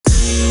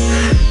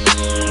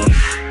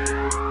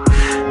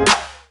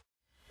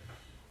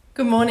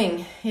Good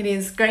morning. It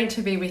is great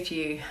to be with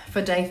you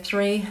for day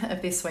 3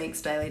 of this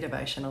week's daily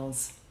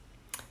devotionals.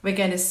 We're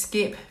going to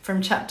skip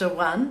from chapter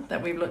 1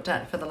 that we've looked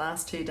at for the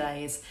last 2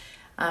 days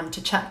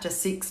to chapter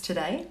 6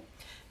 today.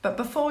 But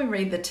before we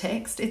read the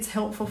text, it's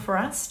helpful for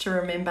us to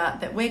remember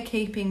that we're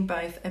keeping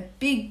both a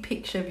big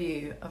picture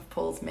view of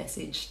Paul's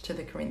message to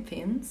the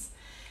Corinthians,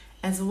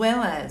 as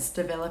well as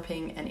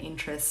developing an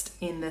interest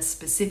in the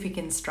specific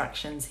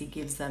instructions he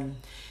gives them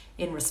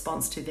in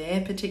response to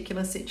their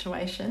particular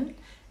situation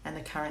and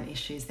the current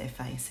issues they're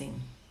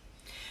facing.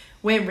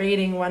 We're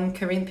reading 1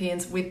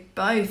 Corinthians with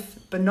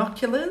both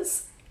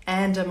binoculars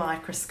and a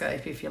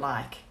microscope, if you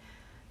like.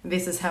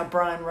 This is how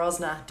Brian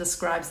Rosner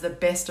describes the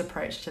best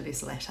approach to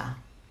this letter.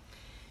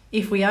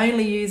 If we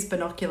only use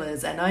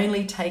binoculars and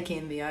only take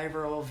in the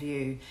overall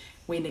view,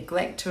 we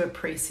neglect to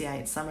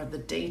appreciate some of the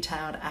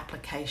detailed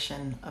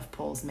application of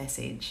Paul's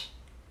message.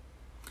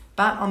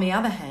 But on the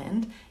other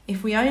hand,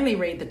 if we only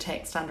read the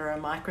text under a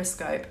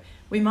microscope,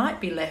 we might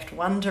be left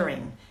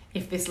wondering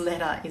if this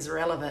letter is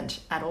relevant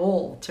at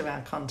all to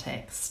our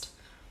context.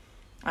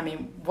 I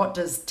mean, what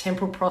does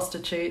temple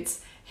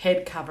prostitutes,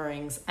 head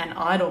coverings, and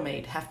idol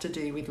meat have to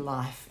do with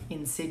life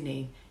in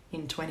Sydney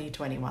in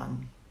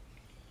 2021?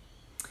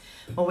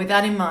 Well, with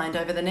that in mind,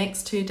 over the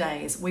next 2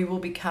 days, we will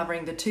be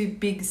covering the 2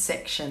 big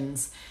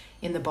sections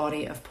in the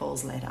body of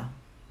Paul's letter.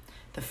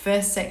 The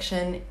first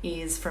section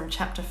is from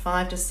chapter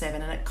 5 to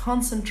 7, and it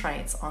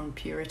concentrates on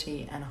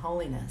purity and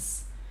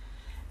holiness.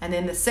 And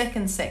then the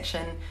second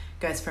section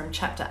goes from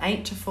chapter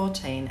 8 to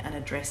 14 and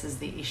addresses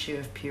the issue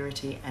of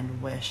purity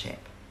and worship.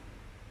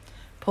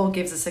 Paul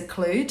gives us a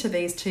clue to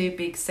these 2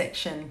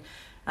 sections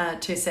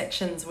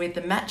with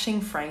the matching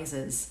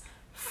phrases: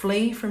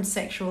 flee from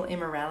sexual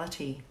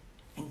immorality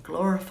and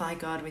glorify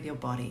God with your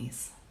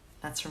bodies.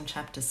 That's from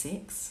chapter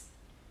 6.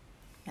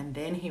 And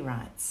then he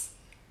writes,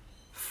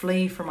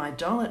 flee from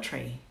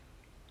idolatry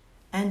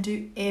and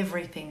do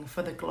everything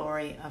for the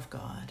glory of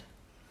God.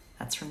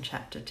 That's from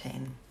chapter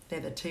 10. They're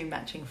the 2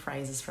 matching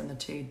phrases from the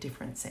 2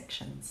 different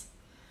sections.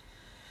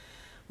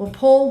 Well,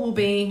 Paul will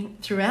be,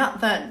 throughout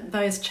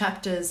those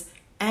chapters,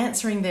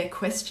 answering their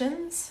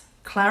questions,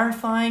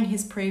 clarifying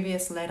his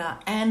previous letter,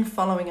 and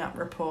following up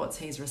reports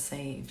he's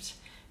received.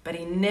 But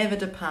he never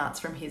departs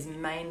from his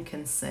main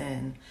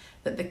concern,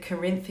 that the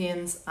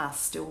Corinthians are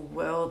still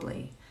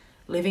worldly,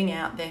 living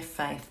out their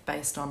faith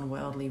based on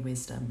worldly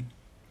wisdom.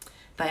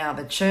 They are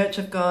the church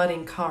of God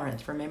in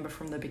Corinth, remember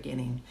from the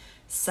beginning,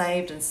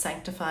 saved and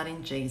sanctified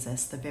in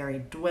Jesus, the very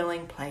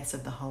dwelling place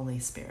of the Holy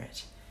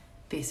Spirit.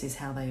 This is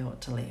how they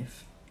ought to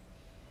live.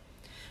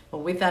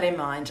 Well, with that in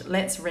mind,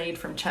 let's read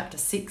from chapter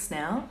 6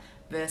 now,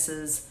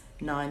 verses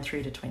 9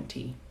 through to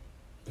 20.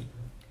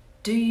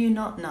 Do you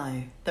not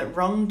know that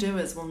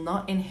wrongdoers will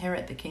not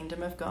inherit the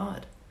kingdom of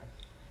God?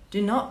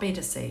 Do not be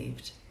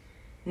deceived.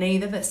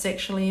 Neither the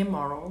sexually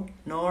immoral,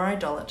 nor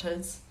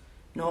idolaters,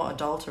 nor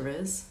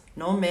adulterers,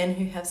 nor men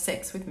who have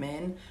sex with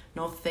men,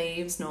 nor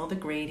thieves, nor the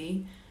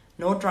greedy,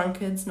 nor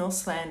drunkards, nor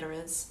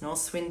slanderers, nor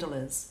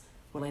swindlers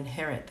will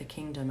inherit the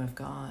kingdom of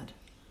God.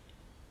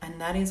 And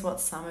that is what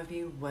some of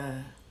you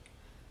were.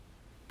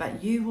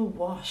 But you were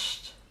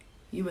washed,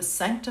 you were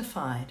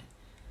sanctified,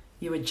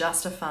 you were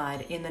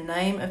justified in the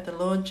name of the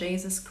Lord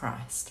Jesus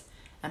Christ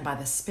and by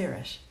the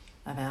Spirit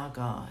of our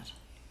God.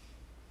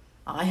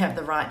 I have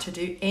the right to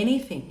do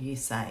anything you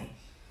say,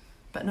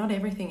 but not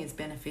everything is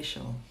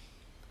beneficial.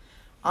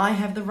 I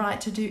have the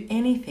right to do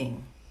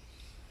anything,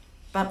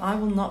 but I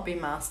will not be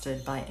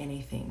mastered by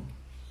anything.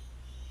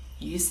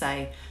 You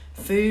say,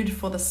 food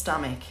for the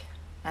stomach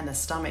and the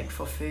stomach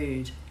for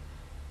food,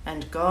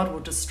 and God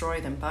will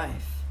destroy them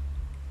both.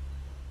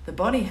 The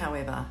body,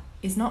 however,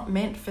 is not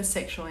meant for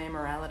sexual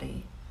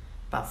immorality,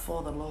 but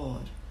for the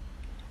Lord,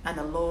 and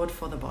the Lord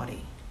for the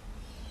body.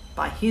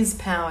 By his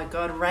power,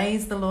 God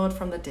raised the Lord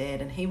from the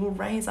dead, and he will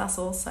raise us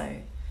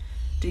also.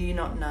 Do you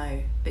not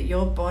know that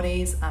your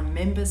bodies are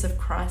members of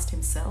Christ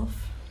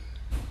himself?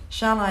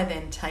 Shall I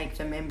then take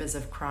the members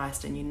of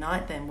Christ and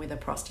unite them with a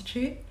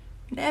prostitute?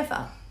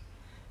 Never.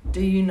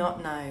 Do you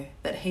not know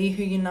that he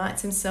who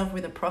unites himself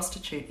with a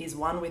prostitute is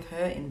one with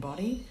her in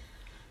body?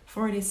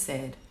 For it is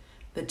said,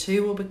 the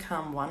 2 will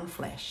become one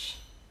flesh.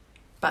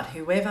 But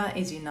whoever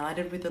is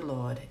united with the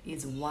Lord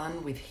is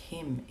one with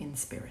him in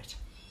spirit.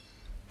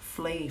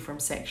 Flee from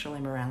sexual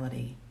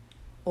immorality.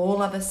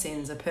 All other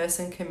sins a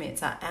person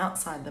commits are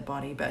outside the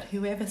body, but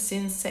whoever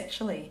sins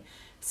sexually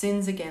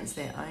sins against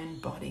their own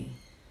body.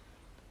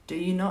 Do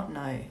you not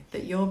know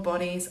that your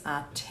bodies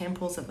are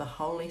temples of the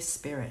Holy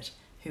Spirit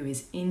who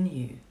is in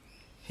you,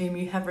 whom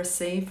you have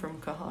received from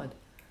God?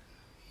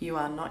 You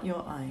are not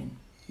your own.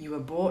 You were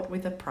bought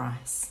with a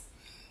price.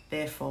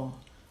 Therefore,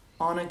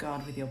 honour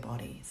God with your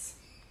bodies.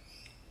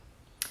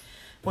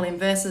 Well, in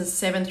verses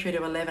 7 through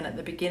to 11, at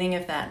the beginning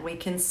of that, we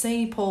can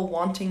see Paul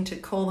wanting to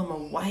call them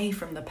away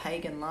from the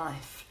pagan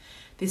life.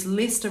 This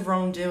list of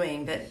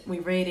wrongdoing that we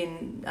read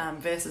in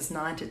verses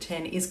 9 to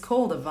 10 is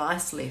called a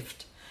vice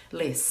list.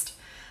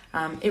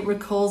 It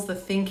recalls the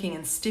thinking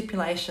and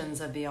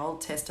stipulations of the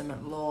Old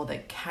Testament law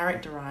that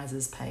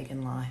characterises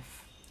pagan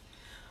life.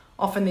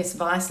 Often this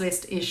vice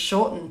list is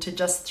shortened to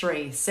just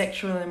 3: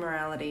 sexual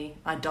immorality,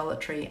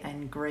 idolatry,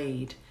 and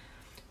greed.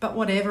 But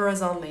whatever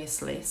is on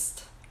this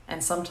list,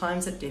 and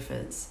sometimes it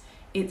differs,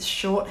 it's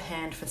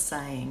shorthand for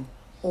saying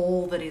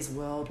all that is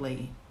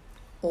worldly,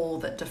 all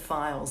that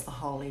defiles the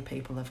holy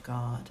people of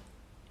God.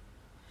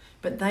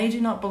 But they do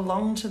not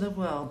belong to the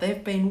world.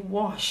 They've been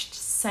washed,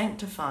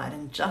 sanctified,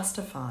 and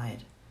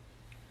justified.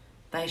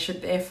 They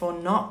should therefore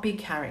not be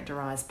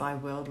characterized by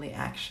worldly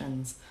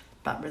actions,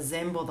 but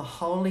resemble the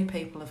holy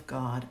people of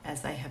God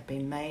as they have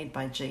been made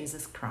by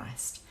Jesus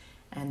Christ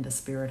and the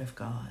Spirit of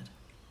God.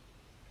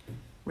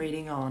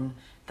 Reading on,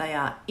 they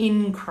are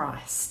in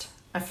Christ,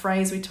 a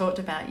phrase we talked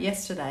about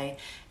yesterday,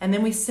 and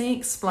then we see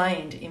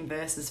explained in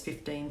verses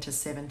 15 to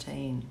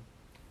 17.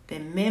 They're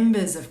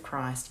members of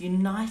Christ,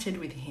 united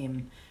with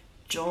him,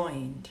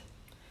 joined.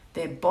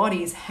 Their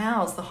bodies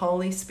house the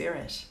Holy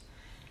Spirit,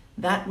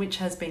 that which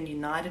has been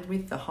united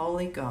with the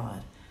Holy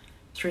God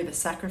through the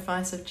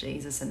sacrifice of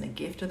Jesus and the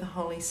gift of the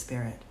Holy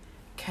Spirit,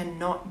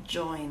 cannot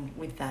join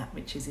with that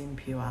which is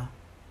impure.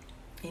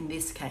 In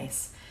this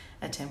case,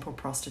 a temple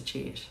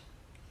prostitute.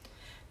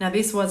 Now,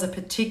 this was a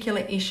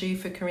particular issue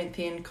for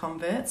Corinthian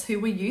converts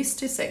who were used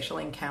to sexual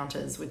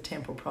encounters with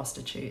temple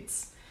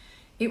prostitutes.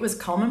 It was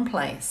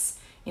commonplace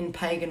in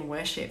pagan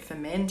worship for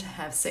men to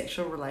have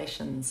sexual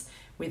relations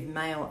with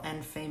male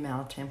and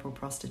female temple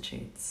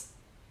prostitutes.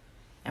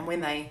 And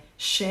when they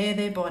share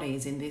their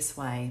bodies in this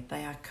way,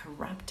 they are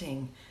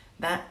corrupting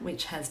that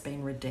which has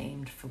been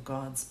redeemed for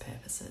God's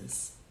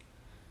purposes.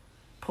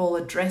 Paul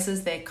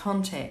addresses their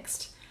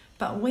context,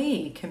 but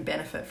we can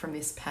benefit from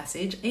this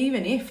passage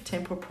even if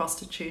temple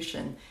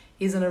prostitution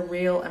isn't a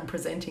real and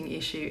presenting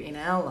issue in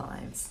our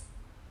lives.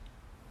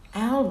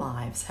 Our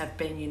lives have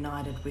been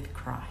united with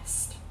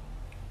Christ.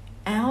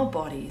 Our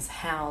bodies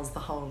house the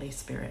Holy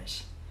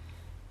Spirit.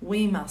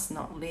 We must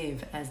not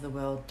live as the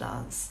world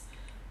does,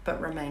 but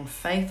remain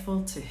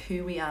faithful to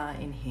who we are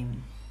in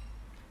him.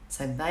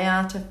 So they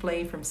are to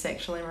flee from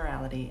sexual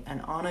immorality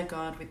and honour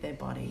God with their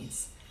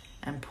bodies,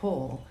 and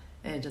Paul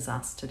urges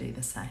us to do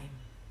the same.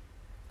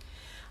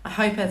 I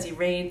hope as you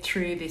read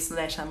through this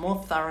letter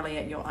more thoroughly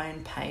at your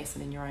own pace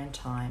and in your own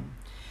time,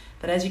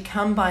 that as you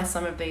come by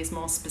some of these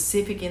more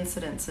specific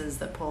incidences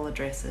that Paul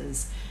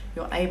addresses,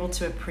 you're able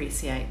to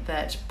appreciate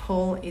that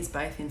Paul is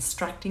both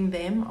instructing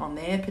them on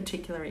their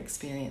particular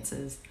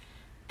experiences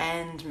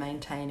and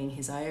maintaining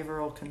his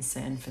overall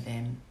concern for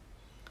them,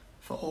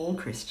 for all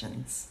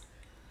Christians,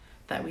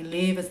 that we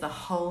live as the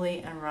holy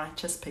and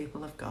righteous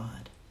people of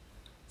God,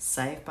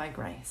 saved by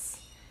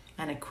grace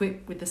and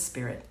equipped with the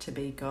Spirit to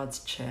be God's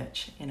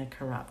church in a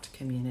corrupt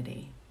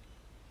community.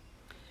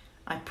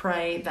 I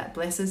pray that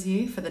blesses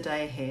you for the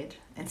day ahead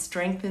and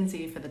strengthens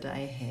you for the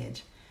day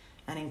ahead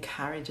and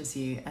encourages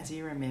you as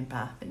you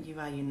remember that you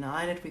are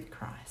united with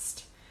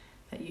Christ,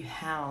 that you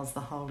house the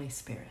Holy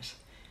Spirit,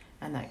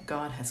 and that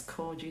God has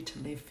called you to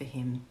live for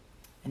him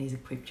and he's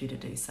equipped you to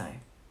do so.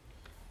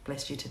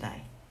 Bless you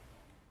today.